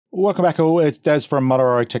Welcome back all, it's Daz from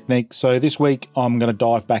MRTsave Technique. So this week I'm going to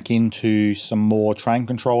dive back into some more train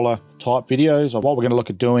controller type videos. What we're going to look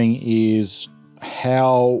at doing is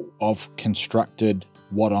how I've constructed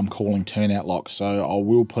what I'm calling turnout locks. So I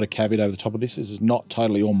will put a caveat over the top of this. This is not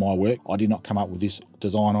totally all my work. I did not come up with this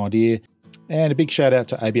design idea. And a big shout out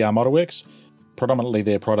to ABR Modelworks. Predominantly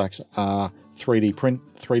their products are 3D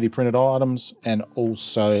printed items and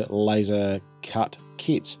also laser cut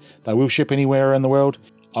kits. They will ship anywhere in the world.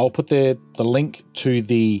 I'll put the link to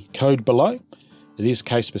the code below. It is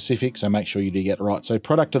case specific, so make sure you do get it right. So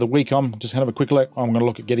product of the week, I'm just going to have a quick look. I'm going to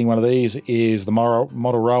look at getting one of these, is the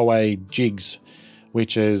model railway jigs,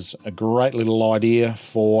 which is a great little idea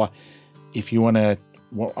for if you want to,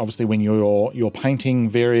 well, obviously when you're painting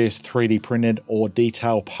various 3D printed or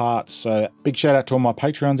detail parts. So big shout out to all my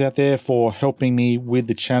Patreons out there for helping me with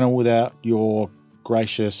the channel. Without your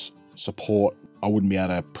gracious support, I wouldn't be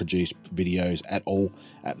able to produce videos at all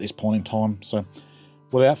at this point in time. So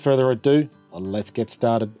without further ado, let's get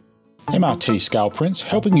started. MRT scale prints,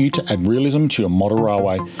 helping you to add realism to your model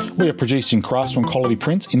railway. We are producing craftsman quality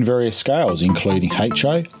prints in various scales, including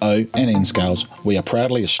HO, O and N scales. We are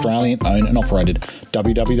proudly Australian owned and operated.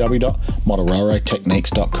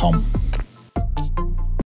 www.modelrailwaytechniques.com.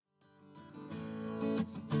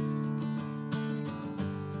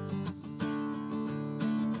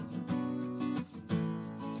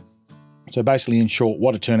 So basically, in short,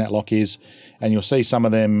 what a turnout lock is, and you'll see some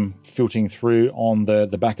of them filtering through on the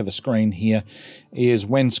back of the screen here, is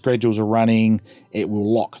when schedules are running, it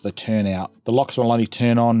will lock the turnout. The locks will only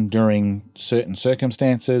turn on during certain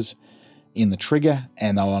circumstances in the trigger,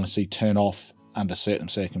 and they'll honestly turn off under certain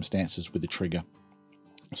circumstances with the trigger.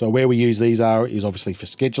 So where we use these is obviously for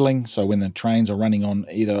scheduling. So when the trains are running on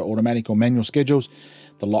either automatic or manual schedules,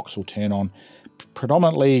 the locks will turn on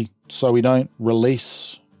predominantly so we don't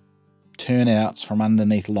release turnouts from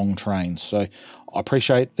underneath long trains. So I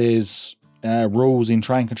appreciate there's rules in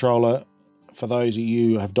TrainController for those of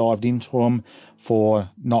you who have dived into them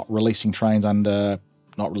for not releasing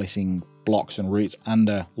blocks and routes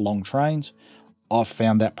under long trains. I've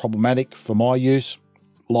found that problematic for my use.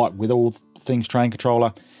 Like with all things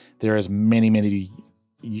TrainController, there is many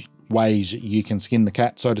ways you can skin the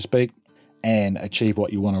cat, so to speak, and achieve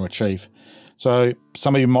what you want to achieve. So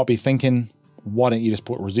some of you might be thinking, why don't you just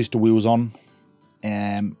put resistor wheels on?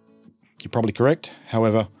 You're probably correct.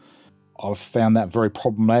 However, I've found that very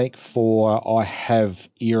problematic I have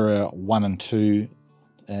era 1 and 2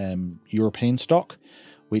 European stock,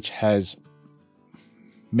 which has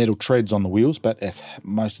metal treads on the wheels, but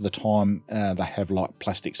most of the time they have like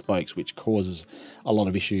plastic spokes, which causes a lot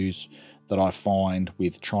of issues that I find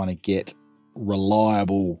with trying to get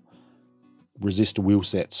reliable resistor wheel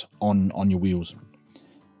sets on your wheels.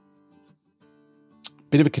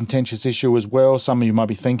 Bit of a contentious issue as well. Some of you might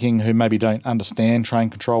be thinking, who maybe don't understand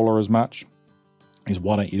TrainController as much, is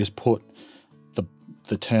why don't you just put the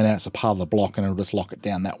turnouts a part of the block and it'll just lock it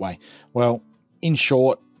down that way? Well, in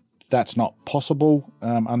short, that's not possible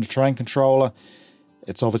under TrainController.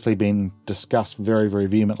 It's obviously been discussed very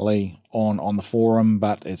vehemently on the forum,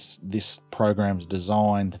 but this program's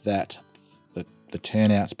designed that the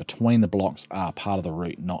turnouts between the blocks are part of the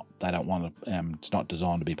route. They don't want to. It's not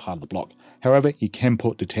designed to be part of the block. However, you can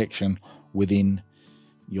put detection within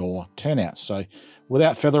your turnouts. So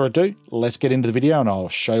without further ado, let's get into the video and I'll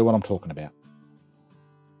show you what I'm talking about.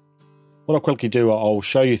 What I'll quickly do, I'll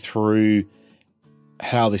show you through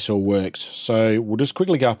how this all works. So we'll just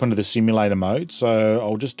quickly go up into the simulator mode. So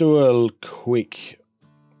I'll just do a quick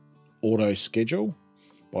auto schedule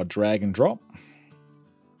by drag and drop.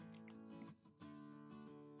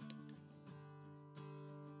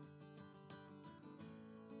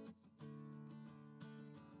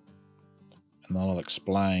 And then I'll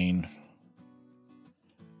explain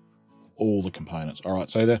all the components. All right,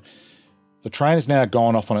 so the train has now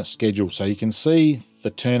gone off on its schedule. So you can see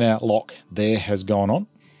the turnout lock there has gone on.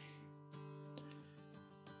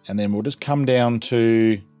 And then we'll just come down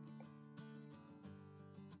to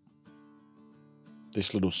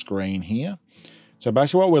this little screen here. So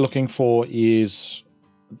basically what we're looking for is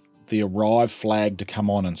the arrive flag to come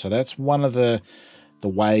on. And so that's one of the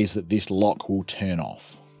ways that this lock will turn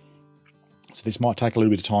off. So this might take a little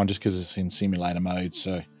bit of time just because it's in simulator mode.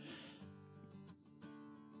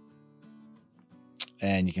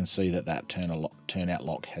 And you can see that turnout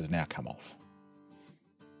lock has now come off.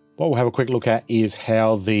 What we'll have a quick look at is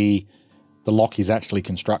how the lock is actually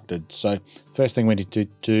constructed. So first thing we need to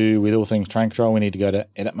do with all things TrainController, we need to go to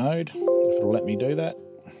edit mode, if it'll let me do that.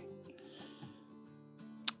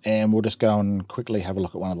 And we'll just go and quickly have a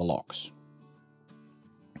look at one of the locks.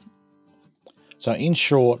 So in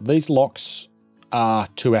short, these locks are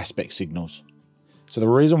 2-aspect signals. So the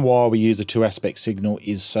reason why we use the 2-aspect signal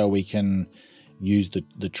is so we can use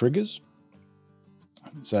the triggers.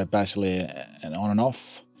 So basically an on and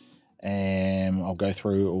off, and I'll go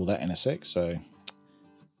through all that in a sec. So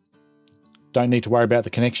don't need to worry about the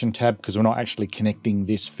connection tab because we're not actually connecting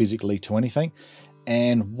this physically to anything.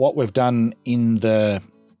 And what we've done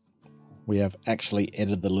we have actually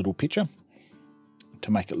edited the little picture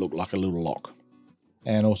to make it look like a little lock.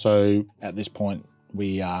 And also at this point,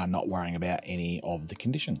 we are not worrying about any of the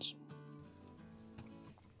conditions.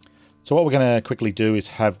 So what we're going to quickly do is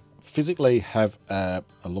physically have a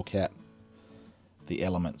look at the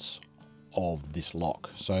elements of this lock.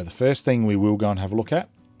 So the first thing we will go and have a look at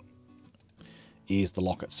is the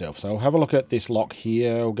lock itself. So we'll have a look at this lock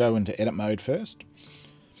here. We'll go into edit mode first,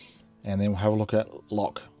 and then we'll have a look at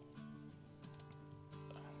lock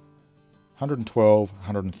 112,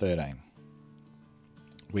 113,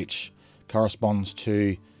 which corresponds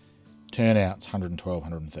to turnouts 112,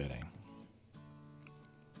 113.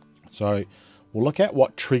 So we'll look at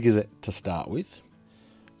what triggers it to start with.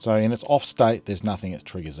 So in its off state, there's nothing that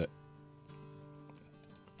triggers it.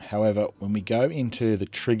 However, when we go into the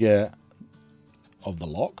trigger of the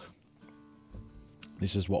lock,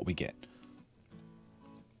 this is what we get.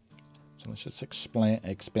 So let's just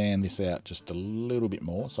expand this out just a little bit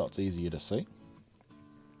more so it's easier to see.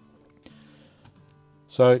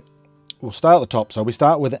 So we'll start at the top. So we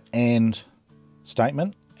start with an AND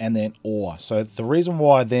statement and then OR. So the reason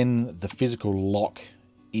why then the physical lock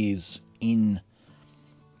is in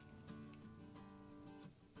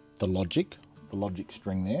the logic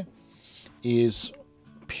string there, is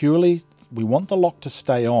purely we want the lock to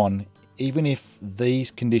stay on even if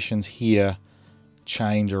these conditions here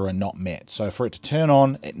change or are not met. So for it to turn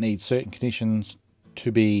on, it needs certain conditions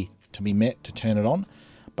to be met to turn it on.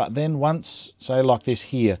 But then once, say like this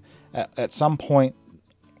here, at some point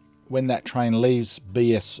when that train leaves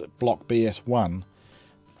block BS1,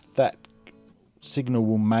 that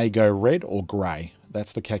signal may go red or grey.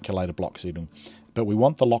 That's the calculated block signal. But we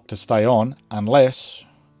want the lock to stay on unless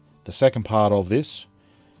the second part of this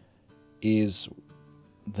is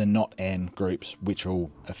the not AND groups, which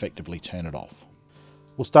will effectively turn it off.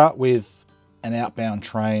 We'll start with an outbound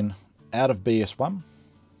train out of BS1,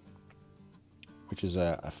 which is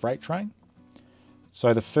a freight train.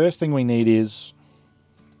 So the first thing we need is,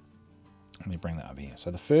 let me bring that over here.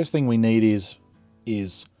 So the first thing we need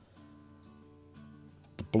is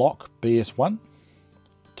the block BS1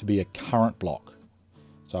 to be a current block.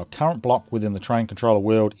 So a current block within the train controller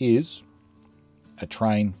world is a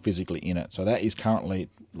train physically in it. So that is currently,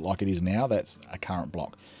 like it is now, that's a current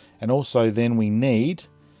block. And also then we need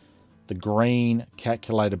the green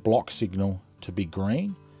calculated block signal to be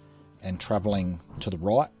green and traveling to the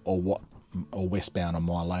right or westbound on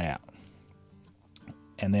my layout.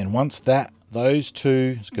 And then once those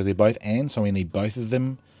two, because they're both AND, so we need both of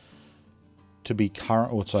them to be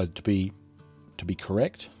current, also to be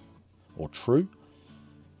correct or true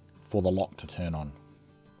for the lock to turn on.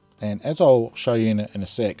 And as I'll show you in a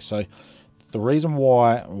sec, so the reason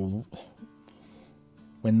why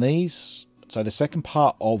when these, so the second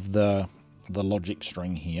part of the logic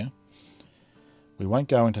string here, we won't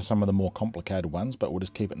go into some of the more complicated ones, but we'll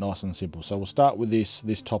just keep it nice and simple. So we'll start with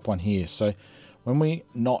this top one here. So when we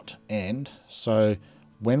not AND, so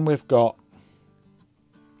when we've got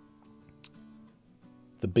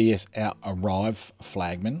the BS out arrive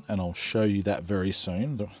flagman, and I'll show you that very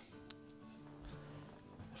soon, the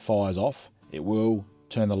fires off, it will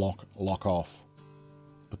turn the lock off,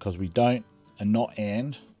 because we don't, and not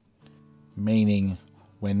AND, meaning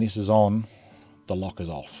when this is on, the lock is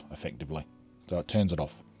off effectively. So it turns it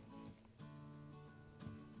off.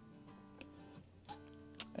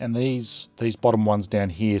 And these bottom ones down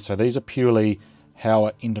here, so these are purely how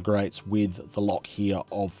it integrates with the lock here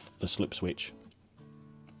of the slip switch.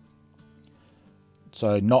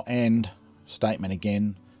 So not AND statement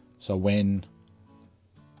again. So when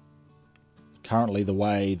currently the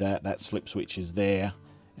way that slip switch is there,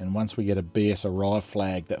 and once we get a BS arrive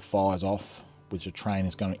flag that fires off, which the train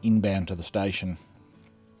is going to inbound to the station,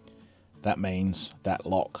 that means that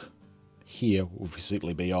lock here will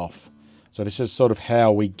physically be off. So this is sort of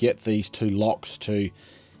how we get these two locks to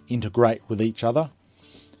integrate with each other.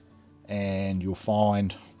 And you'll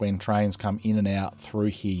find when trains come in and out through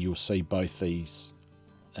here, you'll see both these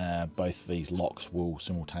locks will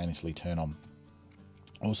simultaneously turn on.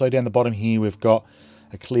 Also down the bottom here, we've got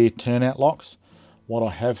a clear turnout locks. What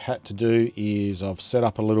I have had to do is I've set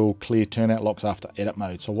up a little clear turnout locks after edit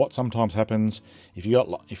mode. So what sometimes happens if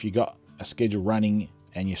you got a schedule running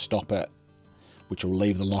and you stop it, which will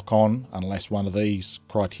leave the lock on unless one of these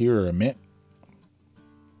criteria are met,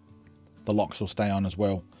 the locks will stay on as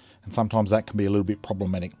well. And sometimes that can be a little bit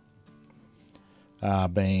problematic,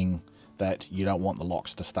 being that you don't want the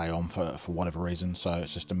locks to stay on for whatever reason. So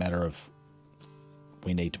it's just a matter of,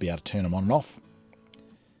 we need to be able to turn them on and off.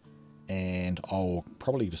 And I'll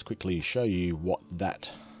probably just quickly show you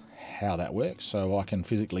how that works. So I can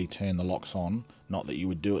physically turn the locks on, not that you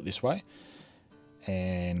would do it this way.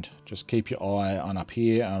 And just keep your eye on up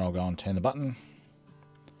here, and I'll go and turn the button.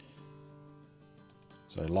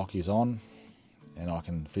 So lock is on, and I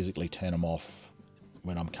can physically turn them off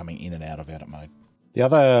when I'm coming in and out of edit mode. The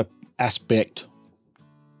other aspect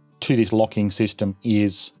to this locking system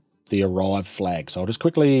is the arrive flag. So I'll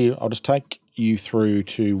just take you through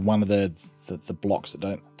to one of the blocks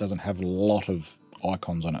that doesn't have a lot of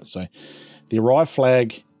icons on it. So the arrive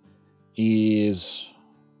flag is,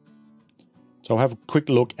 so I'll have a quick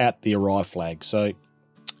look at the arrive flag. So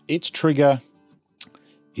its trigger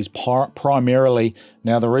is primarily,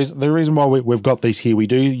 now the reason why we've got these here, we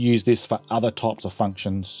do use this for other types of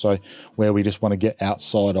functions. So where we just want to get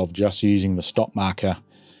outside of just using the stop marker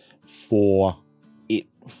for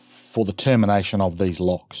the termination of these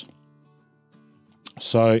locks.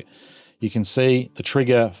 So you can see the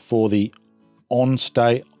trigger for the on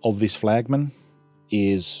state of this Flagman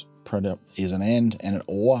is an and an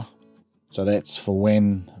or. So that's for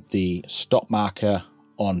when the stop marker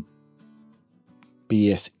on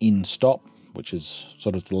BS in stop, which is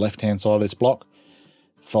sort of to the left hand side of this block,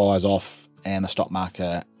 fires off and the stop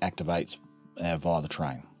marker activates via the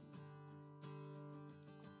train.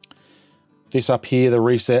 This up here, the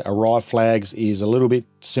reset arrive flags, is a little bit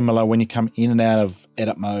similar. When you come in and out of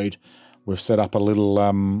edit mode, we've set up a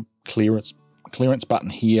little clearance button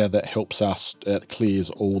here that helps us, clears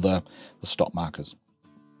all the stop markers.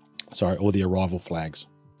 Sorry, all the arrival flags.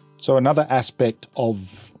 So another aspect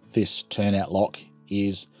of this turnout lock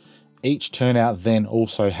is each turnout then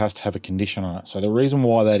also has to have a condition on it. So the reason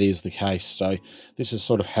why that is the case, so this is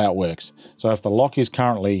sort of how it works. So if the lock is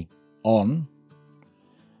currently on,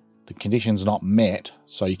 the condition's not met,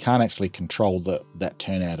 so you can't actually control that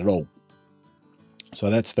turnout at all. So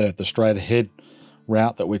that's the straight ahead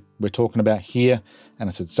route that we're talking about here, and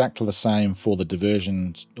it's exactly the same for the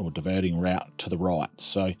diversions or diverting route to the right.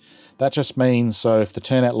 So that just means, so if the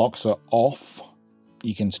turnout locks are off,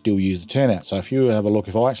 you can still use the turnout. So if you have a look,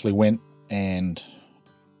 if I actually went and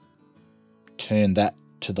turned that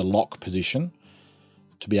to the lock position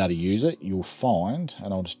to be able to use it, you'll find,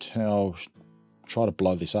 and I'll try to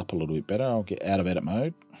blow this up a little bit better. I'll get out of edit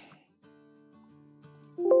mode.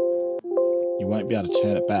 You won't be able to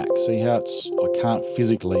turn it back. See how I can't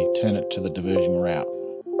physically turn it to the diversion route.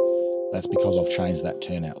 That's because I've changed that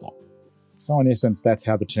turnout lock. So in essence, that's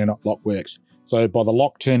how the turnout lock works. So by the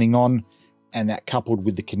lock turning on, and that coupled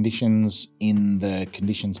with the conditions in the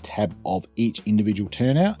conditions tab of each individual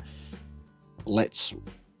turnout, let's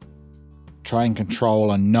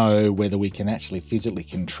TrainController know whether we can actually physically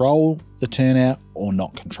control the turnout or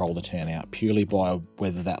not control the turnout, purely by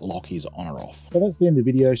whether that lock is on or off. So that's the end of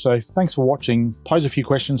the video. So thanks for watching. Pose a few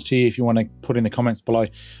questions to you if you want to put in the comments below.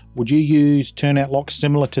 Would you use turnout locks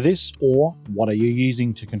similar to this, or what are you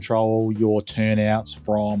using to control your turnouts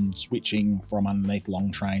from switching from underneath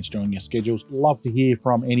long trains during your schedules? Love to hear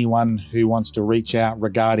from anyone who wants to reach out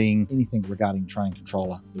regarding anything regarding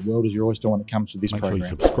TrainController. The world is your oyster when it comes to this program. Make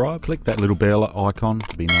sure you subscribe, click that little bell icon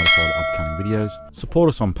to be notified of upcoming videos. Support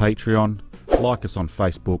us on Patreon, like us on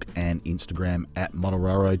Facebook and Instagram at Model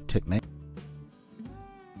Railroad Technique.